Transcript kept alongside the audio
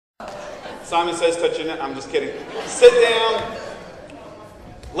Simon says touching it. I'm just kidding. Sit down.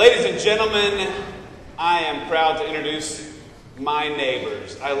 Ladies and gentlemen, I am proud to introduce my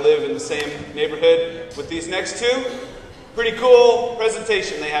neighbors. I live in the same neighborhood with these next two. Pretty cool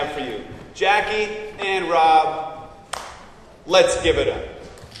presentation they have for you. Jacqui and Robb. Let's give it up.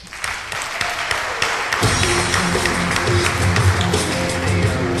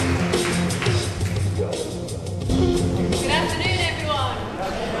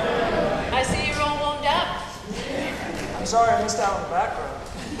 Sorry, I missed out on the background.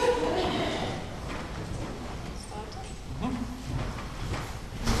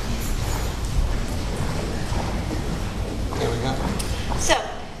 There we go. So,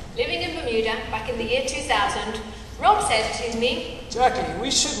 living in Bermuda back in the year 2000, Robb said to me, Jacqui,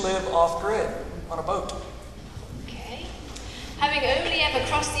 we should live off-grid on a boat. Okay. Having only ever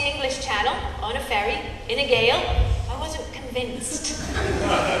crossed the English Channel on a ferry in a gale, I wasn't convinced.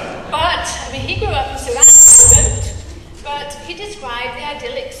 But, he grew up in Savannah. But he described the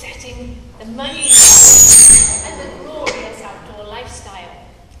idyllic setting, the money, and the glorious outdoor lifestyle.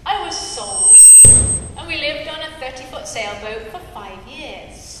 I was sold, and we lived on a 30-foot sailboat for 5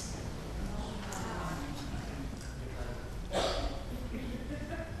 years.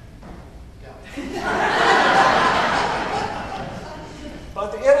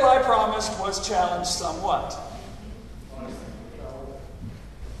 But the idyll I promised was challenged somewhat.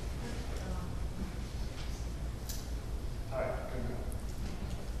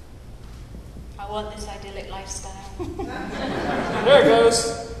 I want this idyllic lifestyle. There it goes.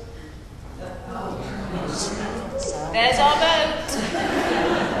 There's our boat.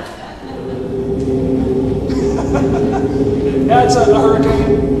 That's a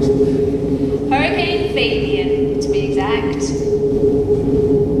hurricane. Hurricane Fabian, to be exact.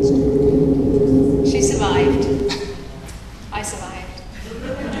 She survived. I survived.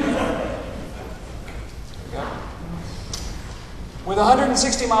 With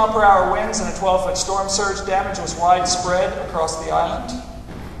 160-mile-per-hour winds and a 12-foot storm surge, damage was widespread across the island.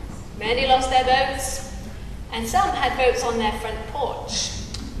 Many lost their boats, and some had boats on their front porch.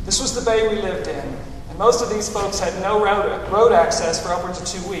 This was the bay we lived in, and most of these folks had no road access for upwards of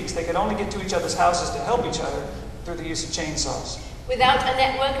 2 weeks. They could only get to each other's houses to help each other through the use of chainsaws. Without a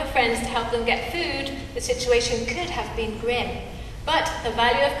network of friends to help them get food, the situation could have been grim. But the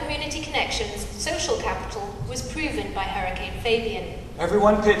value of community connections, social capital, was proven by Hurricane Fabian.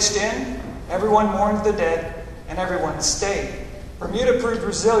 Everyone pitched in, everyone mourned the dead, and everyone stayed. Bermuda proved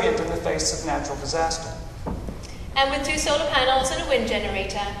resilient in the face of natural disaster. And with 2 solar panels and a wind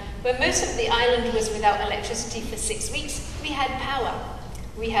generator, where most of the island was without electricity for 6 weeks, we had power.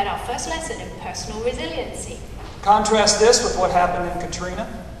 We had our first lesson in personal resiliency. Contrast this with what happened in Katrina.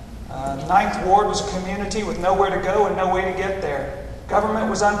 Ninth Ward was a community with nowhere to go and no way to get there. Government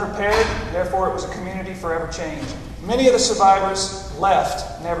was unprepared, therefore it was a community forever changed. Many of the survivors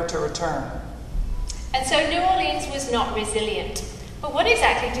left, never to return. And so New Orleans was not resilient. But what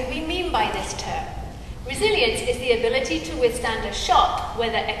exactly do we mean by this term? Resilience is the ability to withstand a shock,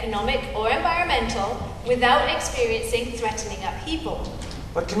 whether economic or environmental, without experiencing threatening upheaval.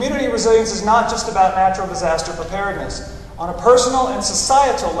 But community resilience is not just about natural disaster preparedness. On a personal and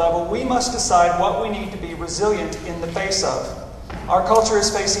societal level, we must decide what we need to be resilient in the face of. Our culture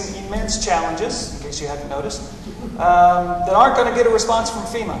is facing immense challenges, in case you hadn't noticed, that aren't going to get a response from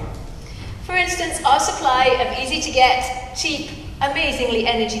FEMA. For instance, our supply of easy-to-get, cheap, amazingly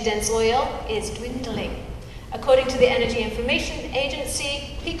energy-dense oil is dwindling. According to the Energy Information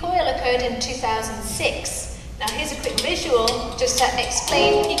Agency, peak oil occurred in 2006. Now here's a quick visual just to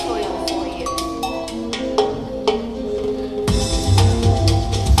explain peak oil for you.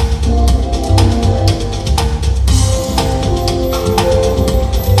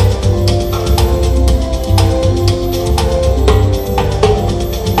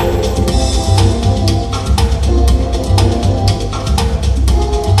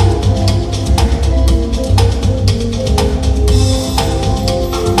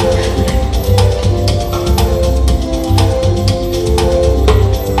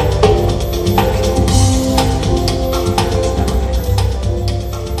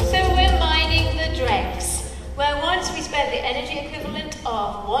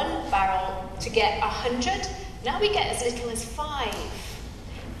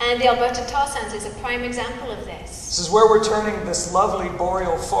 And the Alberta tar sands is a prime example of this. This is where we're turning this lovely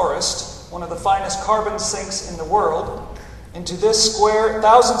boreal forest, one of the finest carbon sinks in the world, into this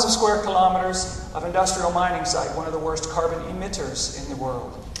thousands of square kilometers of industrial mining site, one of the worst carbon emitters in the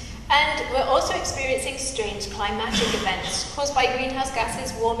world. And we're also experiencing strange climatic events caused by greenhouse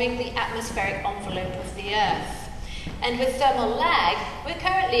gases warming the atmospheric envelope of the Earth. And with thermal lag, we're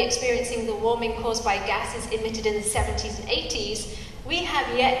currently experiencing the warming caused by gases emitted in the 70s and 80s. We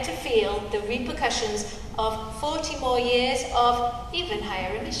have yet to feel the repercussions of 40 more years of even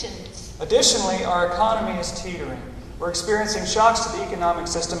higher emissions. Additionally, our economy is teetering. We're experiencing shocks to the economic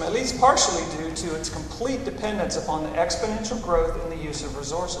system, at least partially due to its complete dependence upon the exponential growth in the use of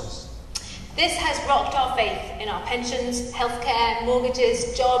resources. This has rocked our faith in our pensions, healthcare,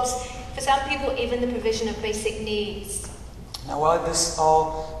 mortgages, jobs, for some people even the provision of basic needs. Now, while this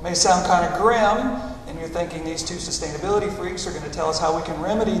all may sound kind of grim, and you're thinking these two sustainability freaks are going to tell us how we can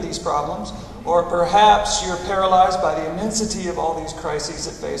remedy these problems, or perhaps you're paralyzed by the immensity of all these crises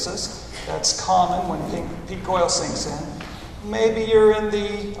that face us. That's common when peak oil sinks in. Maybe you're in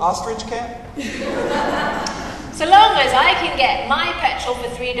the ostrich camp? So long as I can get my petrol for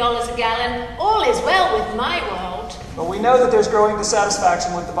 $3 a gallon, all is well with my world. But we know that there's growing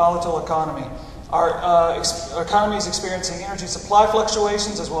dissatisfaction with the volatile economy. Our economy is experiencing energy supply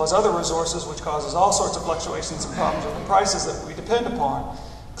fluctuations as well as other resources, which causes all sorts of fluctuations and problems with the prices that we depend upon.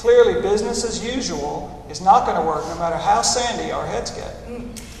 Clearly, business as usual is not going to work no matter how sandy our heads get.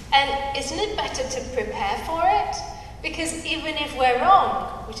 And isn't it better to prepare for it? Because even if we're wrong,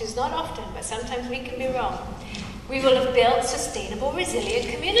 which is not often, but sometimes we can be wrong, we will have built sustainable,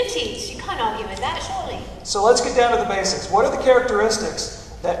 resilient communities. You can't argue with that, surely. So let's get down to the basics. What are the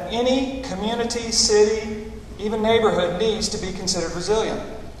characteristics that any community, city, even neighborhood needs to be considered resilient?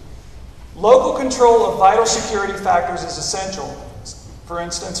 Local control of vital security factors is essential. For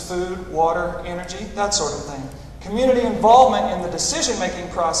instance, food, water, energy, that sort of thing. Community involvement in the decision-making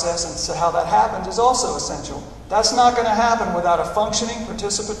process and so how that happens is also essential. That's not going to happen without a functioning,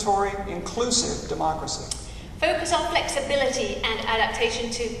 participatory, inclusive democracy. Focus on flexibility and adaptation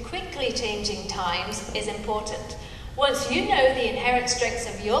to quickly changing times is important. Once you know the inherent strengths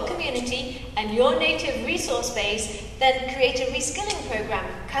of your community and your native resource base, then create a reskilling program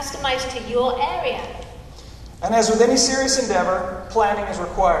customized to your area. And as with any serious endeavor, planning is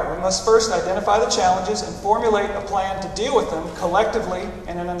required. We must first identify the challenges and formulate a plan to deal with them collectively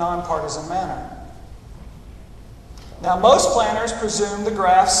and in a nonpartisan manner. Now, most planners presume the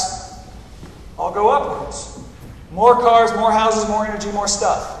graphs all go upwards. More cars, more houses, more energy, more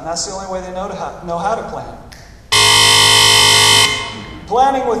stuff. And that's the only way they know how to plan.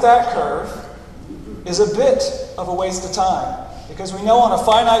 Planning with that curve is a bit of a waste of time, because we know on a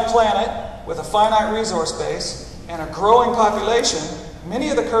finite planet with a finite resource base and a growing population, many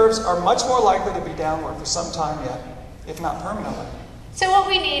of the curves are much more likely to be downward for some time yet, if not permanently. So what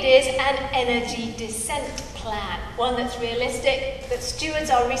we need is an energy descent plan, one that's realistic, that stewards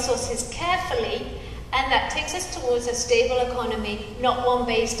our resources carefully, and that takes us towards a stable economy, not one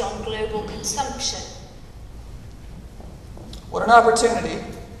based on global consumption. What an opportunity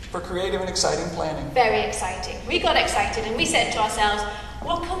for creative and exciting planning. Very exciting. We got excited and we said to ourselves,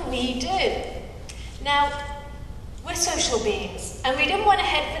 what can we do? Now, we're social beings, and we didn't want to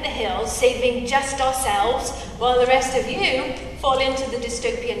head for the hills, saving just ourselves, while the rest of you fall into the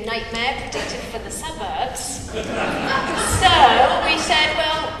dystopian nightmare predicted for the suburbs. So we said,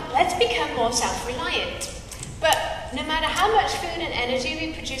 well, let's become more self-reliant. But no matter how much food and energy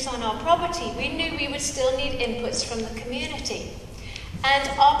we produce on our property, we knew we would still need inputs from the community. And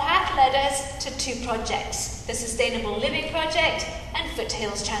our path led us to two projects, the Sustainable Living Project and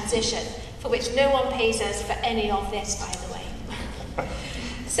Foothills Transition, for which no one pays us for any of this, by the way.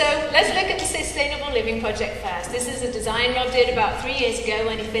 So let's look at the Sustainable Living Project first. This is a design Rob did about 3 years ago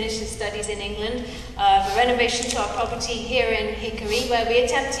when he finished his studies in England, of a renovation to our property here in Hickory, where we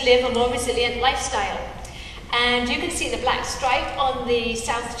attempt to live a more resilient lifestyle. And you can see the black stripe on the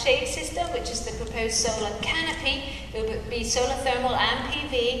south shade system, which is the proposed solar canopy. It will be solar thermal and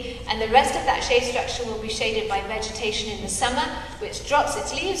PV, and the rest of that shade structure will be shaded by vegetation in the summer, which drops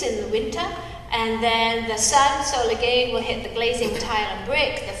its leaves in the winter, and then the sun, solar gain, will hit the glazing tile and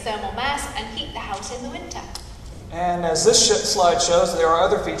brick, the thermal mass, and heat the house in the winter. And as this slide shows, there are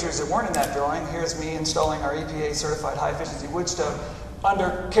other features that weren't in that drawing. Here's me installing our EPA-certified high-efficiency wood stove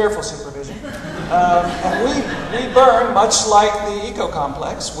under careful supervision. And we burn, much like the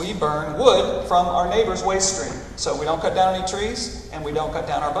eco-complex, we burn wood from our neighbor's waste stream. So we don't cut down any trees, and we don't cut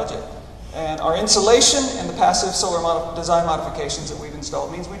down our budget. And our insulation and the passive solar design modifications that we've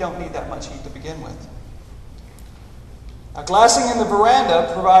installed means we don't need that much heat to begin with. Now, glassing in the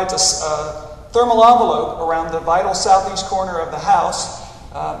veranda provides a thermal envelope around the vital southeast corner of the house.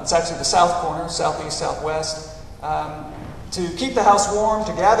 It's actually the south corner, southeast, southwest, to keep the house warm,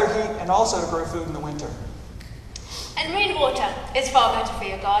 to gather heat, and also to grow food in the winter. And rainwater is far better for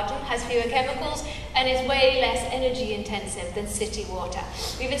your garden, has fewer chemicals, and is way less energy intensive than city water.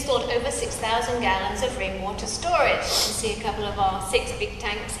 We've installed over 6,000 gallons of rainwater storage. You can see a couple of our 6 big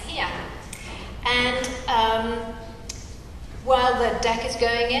tanks here. And while the deck is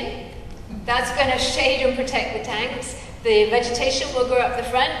going in, that's going to shade and protect the tanks. The vegetation will grow up the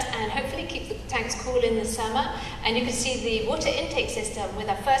front and hopefully keep the tanks cool in the summer. And you can see the water intake system with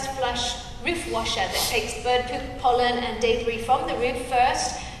a first flush roof washer that takes bird poop, pollen and debris from the roof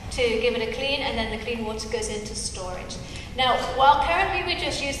first to give it a clean, and then the clean water goes into storage. Now, while currently we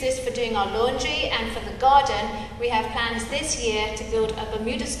just use this for doing our laundry and for the garden, we have plans this year to build a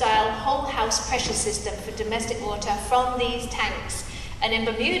Bermuda-style whole house pressure system for domestic water from these tanks. And in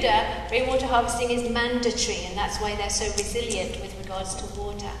Bermuda, rainwater harvesting is mandatory, and that's why they're so resilient with regards to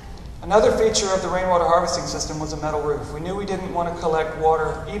water. Another feature of the rainwater harvesting system was a metal roof. We knew we didn't want to collect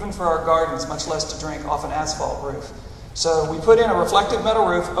water, even for our gardens, much less to drink off an asphalt roof. So we put in a reflective metal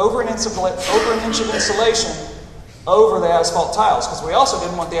roof over an inch of insulation over the asphalt tiles, because we also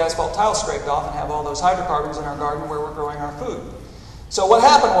didn't want the asphalt tiles scraped off and have all those hydrocarbons in our garden where we're growing our food. So what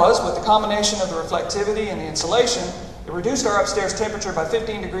happened was, with the combination of the reflectivity and the insulation, it reduced our upstairs temperature by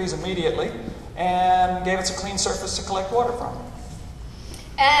 15 degrees immediately and gave us a clean surface to collect water from.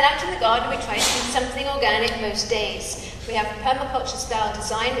 And out in the garden, we try to do something organic most days. We have a permaculture-style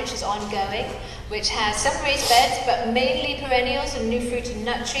design, which is ongoing, which has some raised beds, but mainly perennials and new fruit and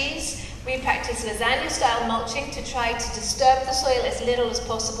nut trees. We practice lasagna-style mulching to try to disturb the soil as little as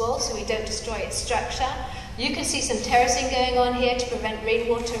possible so we don't destroy its structure. You can see some terracing going on here to prevent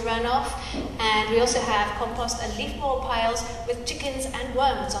rainwater runoff. And we also have compost and leaf ball piles with chickens and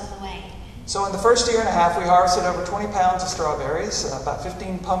worms on the way. So in the first year and a half, we harvested over 20 pounds of strawberries, about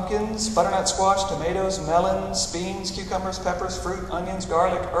 15 pumpkins, butternut squash, tomatoes, melons, beans, cucumbers, peppers, fruit, onions,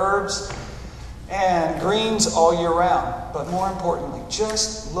 garlic, herbs, and greens all year round. But more importantly,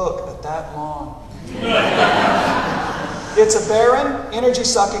 just look at that lawn. It's a barren,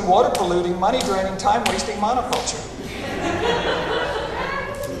 energy-sucking, water-polluting, money-draining, time-wasting monoculture.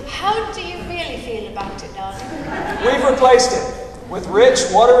 How do you really feel about it, darling? We've replaced it with rich,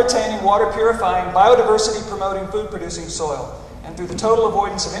 water-retaining, water-purifying, biodiversity-promoting, food-producing soil. And through the total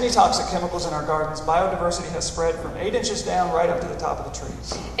avoidance of any toxic chemicals in our gardens, biodiversity has spread from 8 inches down right up to the top of the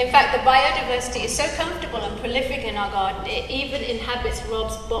trees. In fact, the biodiversity is so comfortable and prolific in our garden, it even inhabits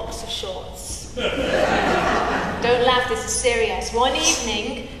Robb's boxer shorts. Don't laugh, this is serious. One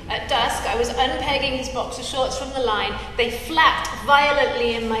evening at dusk, I was unpegging his boxer shorts from the line. They flapped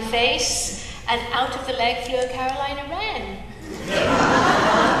violently in my face, and out of the leg flew a Carolina wren.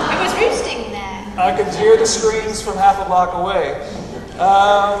 It was roosting there. I could hear the screams from half a block away.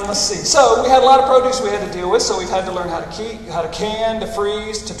 Let's see. So we had a lot of produce we had to deal with, so we've had to learn how to can, to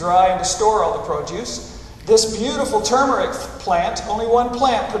freeze, to dry, and to store all the produce. This beautiful turmeric plant, only one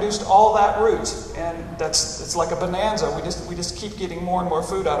plant produced all that root, and it's like a bonanza. We just keep getting more and more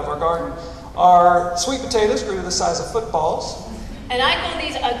food out of our garden. Our sweet potatoes grew to the size of footballs. And I call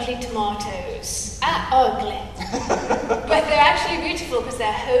these ugly tomatoes. Ugly. But they're actually beautiful because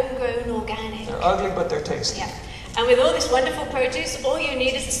they're homegrown organic. They're ugly, but they're tasty. Yeah. And with all this wonderful produce, all you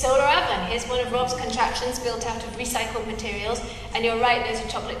need is a solar oven. Here's one of Robb's contraptions built out of recycled materials. And you're right, those are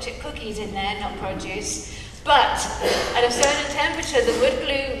chocolate chip cookies in there, not produce. But at a certain temperature, the wood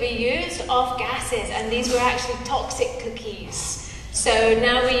glue we used off gases, and these were actually toxic cookies. So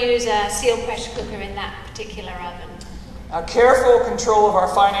now we use a sealed pressure cooker in that particular oven. Now, careful control of our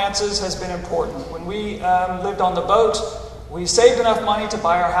finances has been important. When we lived on the boat, we saved enough money to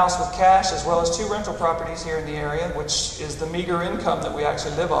buy our house with cash, as well as 2 rental properties here in the area, which is the meager income that we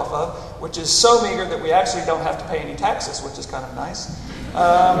actually live off of, which is so meager that we actually don't have to pay any taxes, which is kind of nice.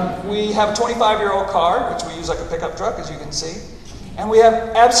 We have a 25-year-old car, which we use like a pickup truck, as you can see, and we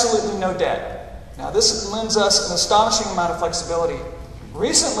have absolutely no debt. Now, this lends us an astonishing amount of flexibility.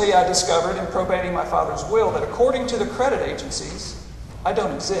 Recently, I discovered in probating my father's will that according to the credit agencies, I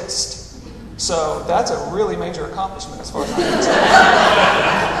don't exist. So that's a really major accomplishment as far as I'm concerned.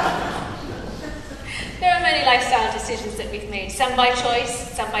 There are many lifestyle decisions that we've made, some by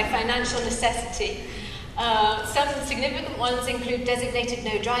choice, some by financial necessity. Some significant ones include designated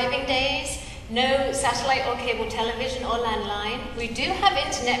no driving days, no satellite or cable television or landline. We do have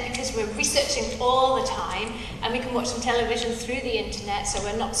internet because we're researching all the time, and we can watch some television through the internet, so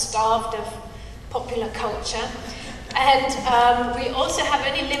we're not starved of popular culture. And we also have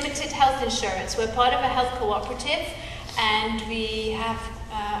only limited health insurance. We're part of a health cooperative, and we have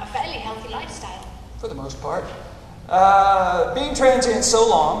a fairly healthy lifestyle. For the most part. Being transient so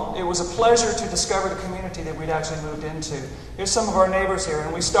long, it was a pleasure to discover the community that we'd actually moved into. Here's some of our neighbors here,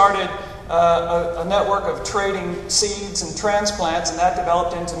 and we started a network of trading seeds and transplants, and that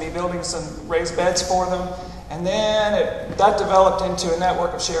developed into me building some raised beds for them. And then that developed into a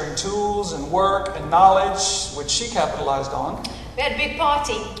network of sharing tools and work and knowledge, which she capitalized on. We had a big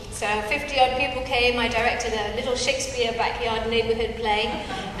party, so 50-odd people came. I directed a little Shakespeare backyard neighborhood play,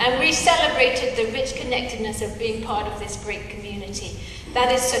 and we celebrated the rich connectedness of being part of this great community.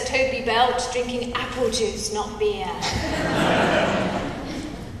 That is Sir Toby Belch drinking apple juice, not beer.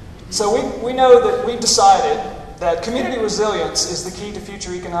 So we know that we've decided that community resilience is the key to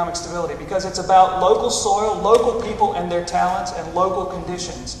future economic stability because it's about local soil, local people and their talents, and local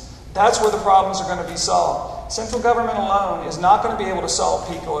conditions. That's where the problems are going to be solved. Central government alone is not going to be able to solve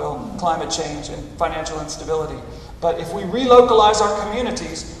peak oil, climate change, and financial instability. But if we relocalize our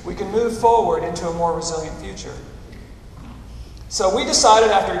communities, we can move forward into a more resilient future. So we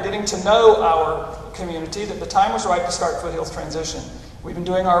decided after getting to know our community that the time was right to start Foothills Transition. We've been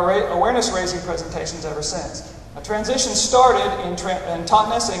doing our awareness-raising presentations ever since. A transition started in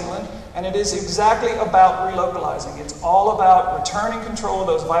Totnes, England, and it is exactly about relocalizing. It's all about returning control of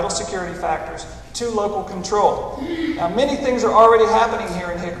those vital security factors to local control. Now, many things are already happening here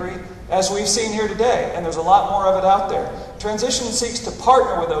in Hickory, as we've seen here today, and there's a lot more of it out there. Transition seeks to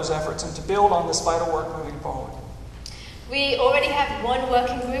partner with those efforts and to build on this vital work moving forward. We already have one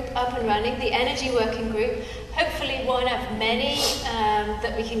working group up and running, the Energy Working Group, hopefully one of many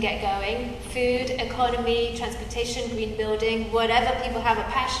that we can get going. Food, economy, transportation, green building, whatever people have a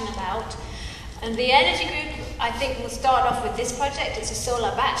passion about. And the Energy Group, I think, will start off with this project. It's a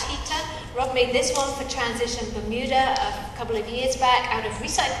solar batch heater. Rob made this one for Transition Bermuda a couple of years back out of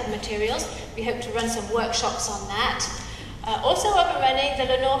recycled materials. We hope to run some workshops on that. Also up and running, the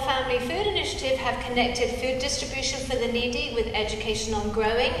Lenore Family Food Initiative have connected food distribution for the needy with education on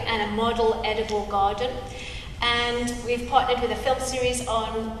growing and a model edible garden. And we've partnered with a film series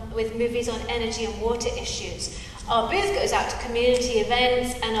with movies on energy and water issues. Our booth goes out to community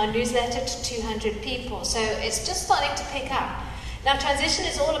events and our newsletter to 200 people. So it's just starting to pick up. Now, transition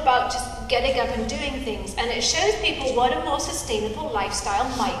is all about just getting up and doing things, and it shows people what a more sustainable lifestyle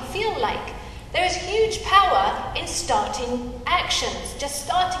might feel like. There is huge power in starting actions, just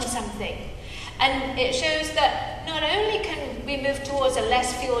starting something. And it shows that not only can we move towards a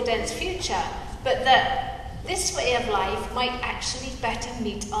less fuel-dense future, but that this way of life might actually better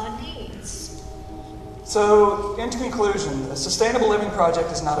meet our needs. So, in conclusion, the Sustainable Living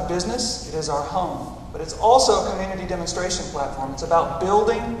Project is not a business, it is our home. But it's also a community demonstration platform. It's about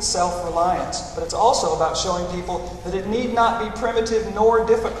building self-reliance, but it's also about showing people that it need not be primitive nor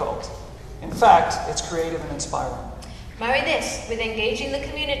difficult. In fact, it's creative and inspiring. Marry this with engaging the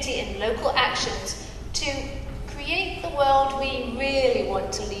community in local actions to create the world we really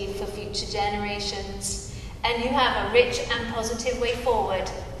want to leave for future generations. And you have a rich and positive way forward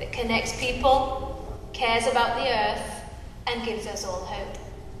that connects people, cares about the earth, and gives us all hope.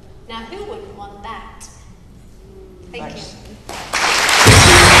 Now, who wouldn't want that? Thank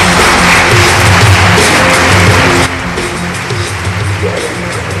you.